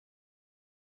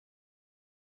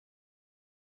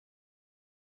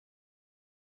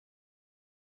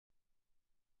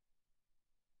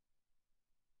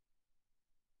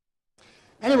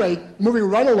Anyway, moving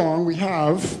right along, we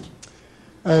have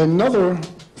another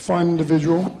fine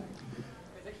individual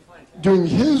doing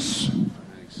his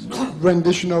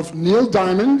rendition of Neil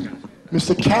Diamond,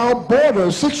 Mr. Cal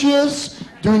Border, 6 years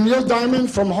doing Neil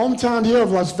Diamond from hometown here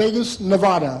of Las Vegas,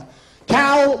 Nevada.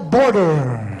 Cal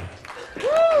Border.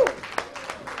 Woo!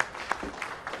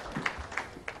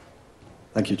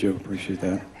 Thank you, Joe. Appreciate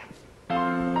that.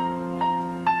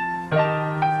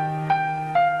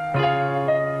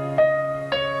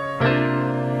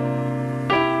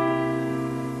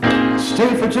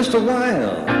 Stay for just a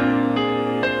while.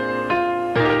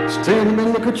 Stay and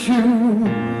then look at you.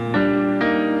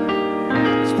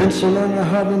 It's been so long I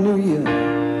hardly knew you.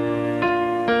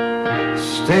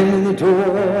 Stay in the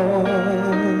door.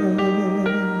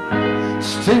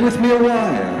 Stay with me a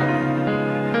while.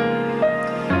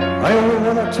 I only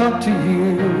want to talk to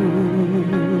you.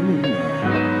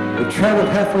 We traveled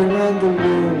halfway around the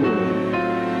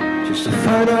world just to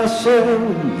find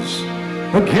ourselves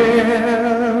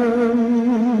again.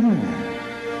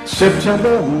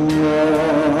 September 1,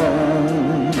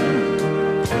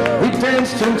 we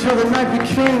danced until the night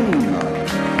became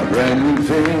a brand new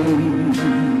day.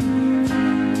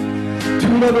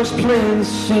 Two lovers playing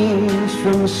scenes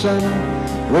from some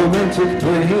romantic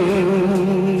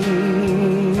play.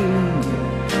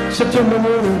 September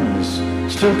mornings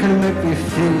still can make me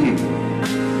feel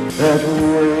that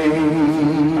way.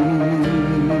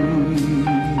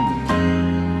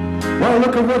 Well,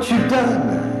 look at what you've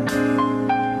done.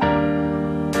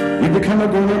 You've become a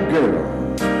grown-up girl.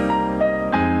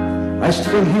 I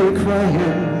stood here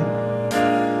crying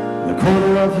in the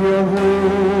corner of your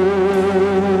room.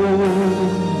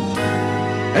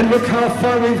 And look how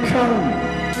far we've come,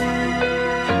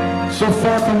 so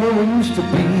far from where we used to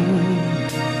be,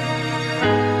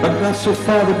 but not so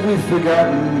far that we've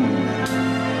forgotten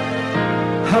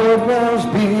how it was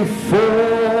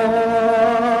before.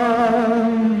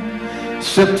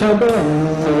 September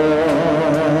 1.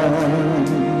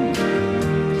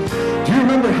 Do you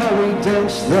remember how we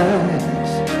danced that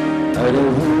night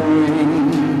of rain?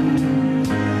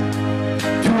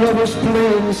 Two lovers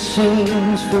playing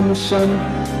scenes from some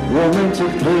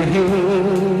romantic play.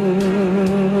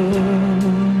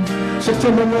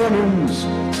 September mornings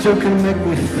still can make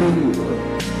me feel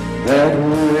that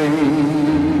way.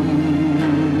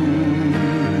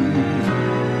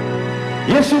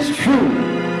 Yes, it's true.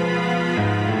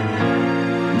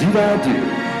 Indeed I do.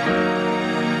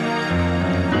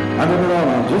 I never know,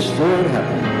 I'll just throw it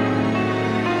happen.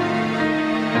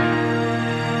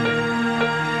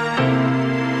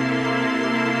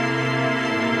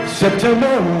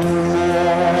 September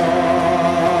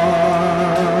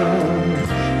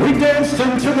 1, we danced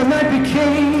until the night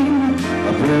became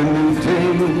a brand new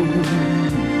day.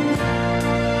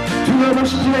 Two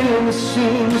lovers playing the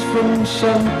scenes from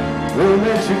some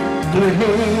romantic play.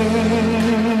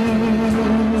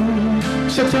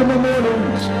 September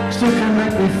mornings still can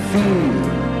make me feel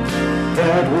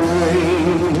that way.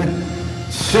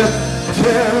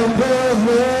 September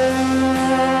morning,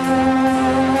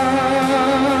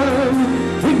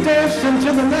 we danced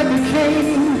until the night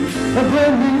became a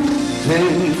brand new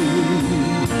day.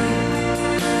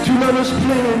 Two lovers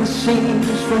playing scenes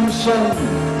from some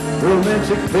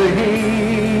romantic play.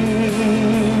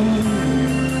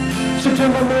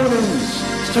 September mornings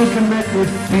still can make me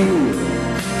feel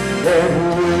that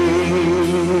way.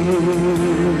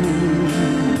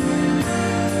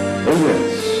 Oh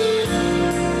yes.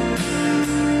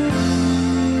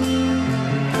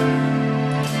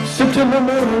 September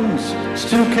mornings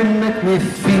still can make me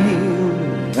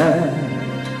feel that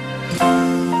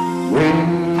way.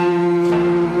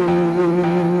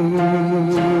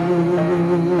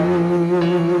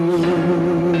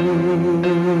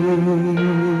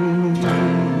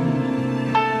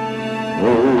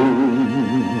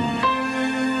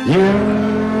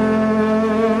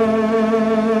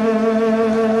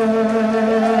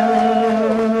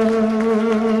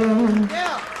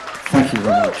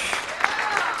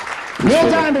 Neil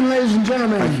Diamond, ladies and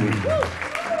gentlemen. Thank you.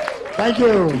 Thank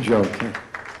you. Good job.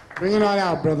 Bring it on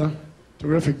out, brother.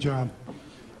 Terrific job.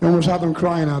 You almost have them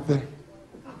crying out there.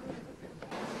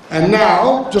 And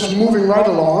now, just moving right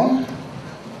along.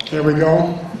 Here we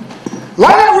go.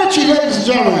 Lionel Richie, ladies and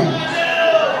gentlemen.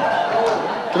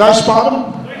 Did I spot him?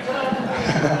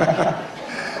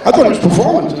 I thought he was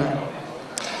performing tonight.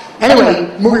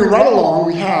 Anyway, moving right along,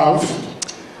 we have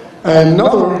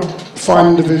another fine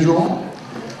individual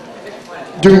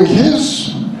doing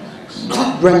his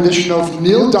rendition of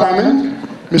Neil Diamond,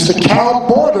 Mr. Cal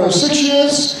Border, 6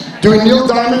 years doing Neil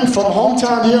Diamond from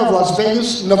hometown here of Las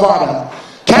Vegas, Nevada.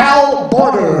 Cal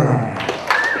Border.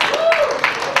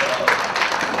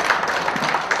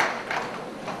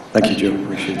 Thank you, Joe.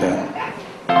 Appreciate that.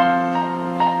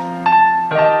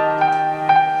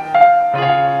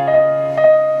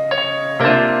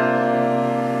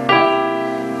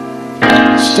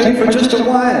 Stay for just a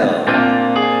while.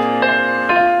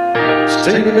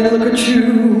 Stay a minute, look at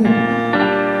you.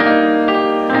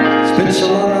 It's been so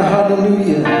long I hardly knew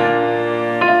you.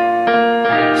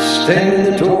 Stay in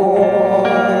the door.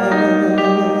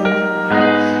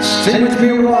 Stay with me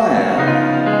a while.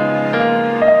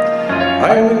 I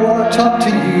only want to talk to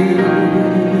you.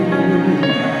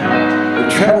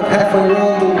 We've traveled halfway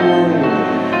around the world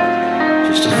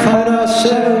just to find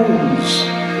ourselves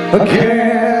again.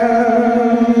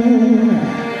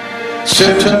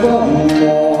 September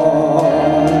morn,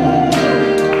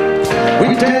 we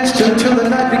danced until the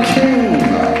night became a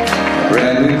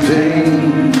brand new day.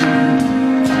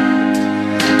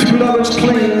 Two lovers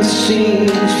playing the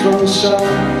scenes from some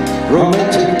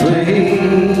romantic play.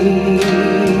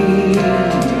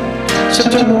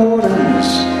 September mornings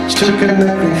still can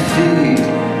make me feel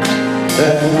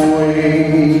that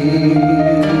way.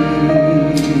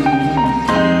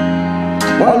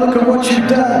 Why, look at what you've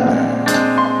done.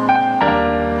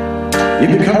 You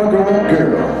become a grown-up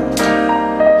girl.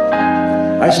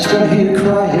 I still hear you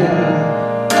crying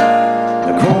in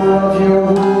the corner of your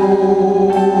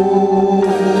room.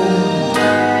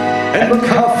 And look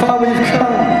how far we've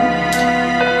come,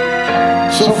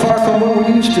 so far from where we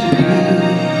used to be,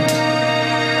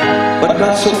 but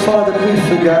not so far that we've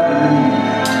forgotten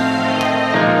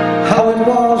how it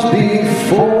was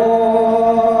before.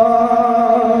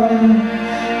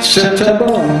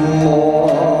 September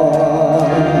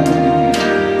morn,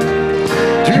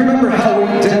 do you remember how we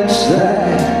danced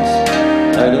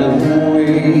that night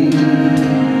away?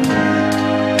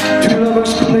 Two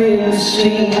lovers playing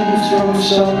scenes from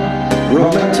some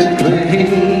romantic play.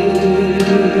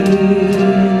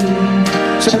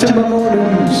 September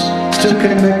mornings still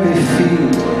can make me feel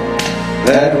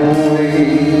that way.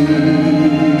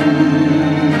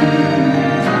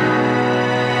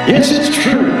 Yes, it's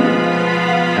true.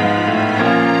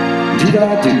 Indeed I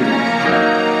do.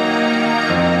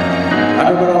 I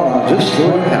know it all, I'll just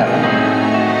throw it out.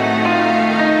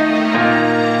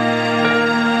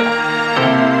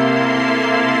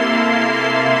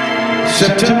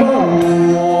 September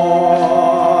morn,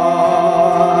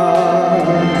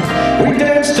 we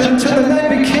danced until the night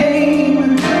became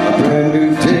a brand new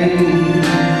day.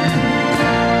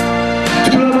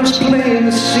 Two lovers playing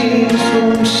the scenes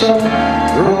from some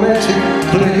romantic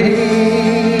play.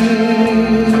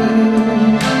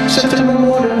 September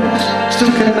mornings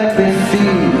still can make me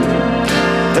feel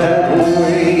that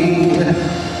way.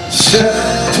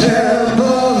 September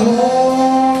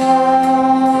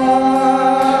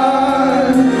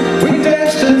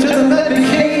until the night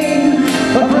became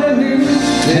a brand new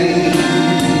day.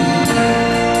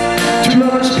 Two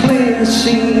lovers playing the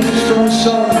scenes from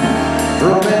some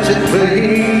romantic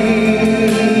play.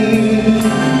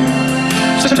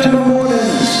 September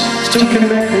mornings still can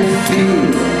make me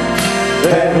feel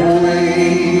that way.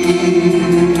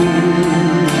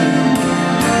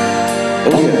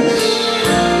 Oh yes.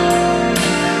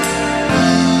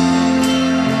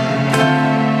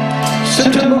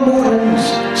 September mornings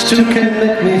still can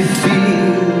make me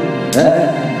feel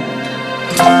that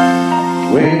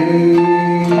way.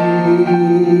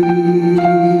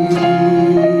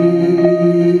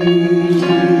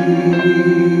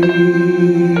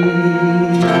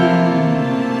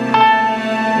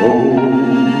 Oh,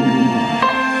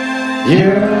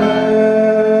 yeah.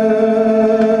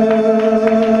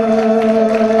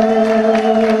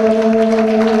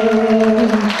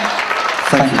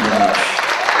 Thank you very much.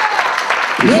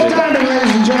 Neil Diamond,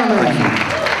 ladies and gentlemen.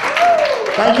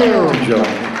 Thank you. Joe.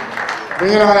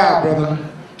 Bring it on out, brother.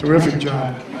 Terrific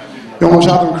job. You almost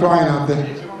have them crying out there.